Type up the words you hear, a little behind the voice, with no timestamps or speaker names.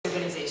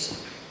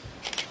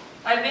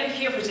I've been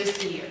here for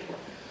just a year.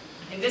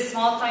 In this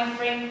small time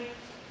frame,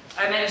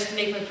 I managed to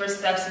make my first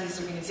steps in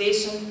this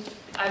organization.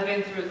 I've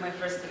been through my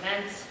first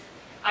events.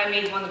 I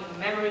made wonderful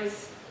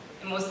memories,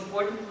 and most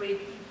importantly,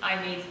 I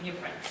made new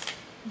friends.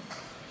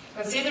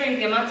 Considering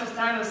the amount of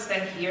time I've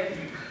spent here,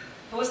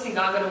 hosting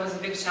Agora was a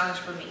big challenge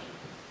for me.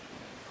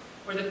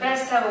 For the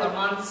past several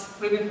months,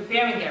 we've been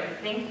preparing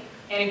everything,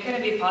 and it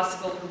couldn't be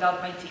possible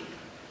without my team.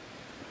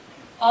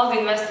 All the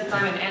invested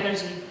time and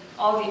energy,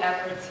 all the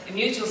effort, and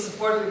mutual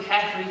support we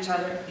have for each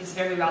other is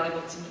very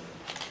valuable to me.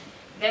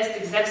 That's the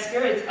exact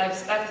spirit I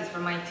expected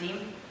from my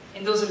team,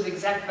 and those are the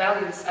exact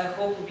values I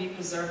hope will be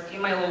preserved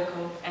in my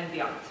local and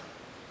beyond.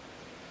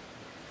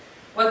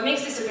 What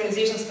makes this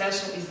organization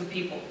special is the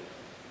people.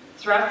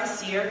 Throughout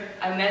this year,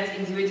 I met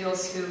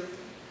individuals who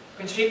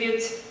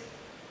contribute,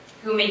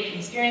 who make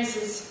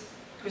experiences,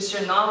 who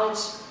share knowledge,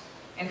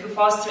 and who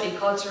foster a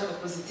culture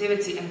of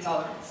positivity and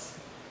tolerance.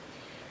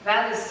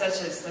 Values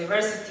such as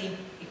diversity,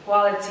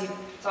 equality,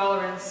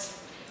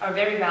 tolerance are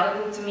very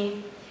valuable to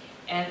me,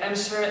 and I'm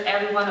sure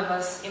every one of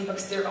us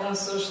impacts their own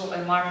social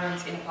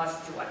environment in a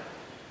positive way.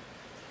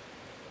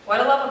 What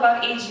I love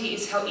about AEGEE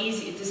is how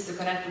easy it is to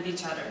connect with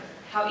each other,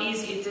 how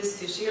easy it is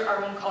to share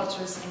our own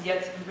cultures and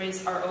yet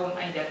embrace our own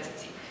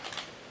identity.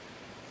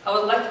 I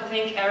would like to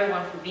thank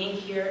everyone for being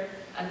here,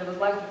 and I would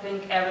like to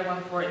thank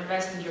everyone for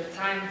investing your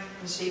time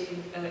in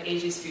shaping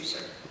AEGEE's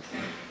future.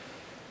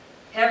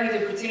 Having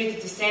the opportunity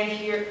to stand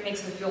here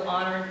makes me feel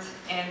honored,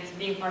 and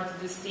being part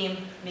of this team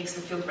makes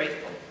me feel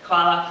grateful.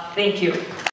 Hvala. Thank you.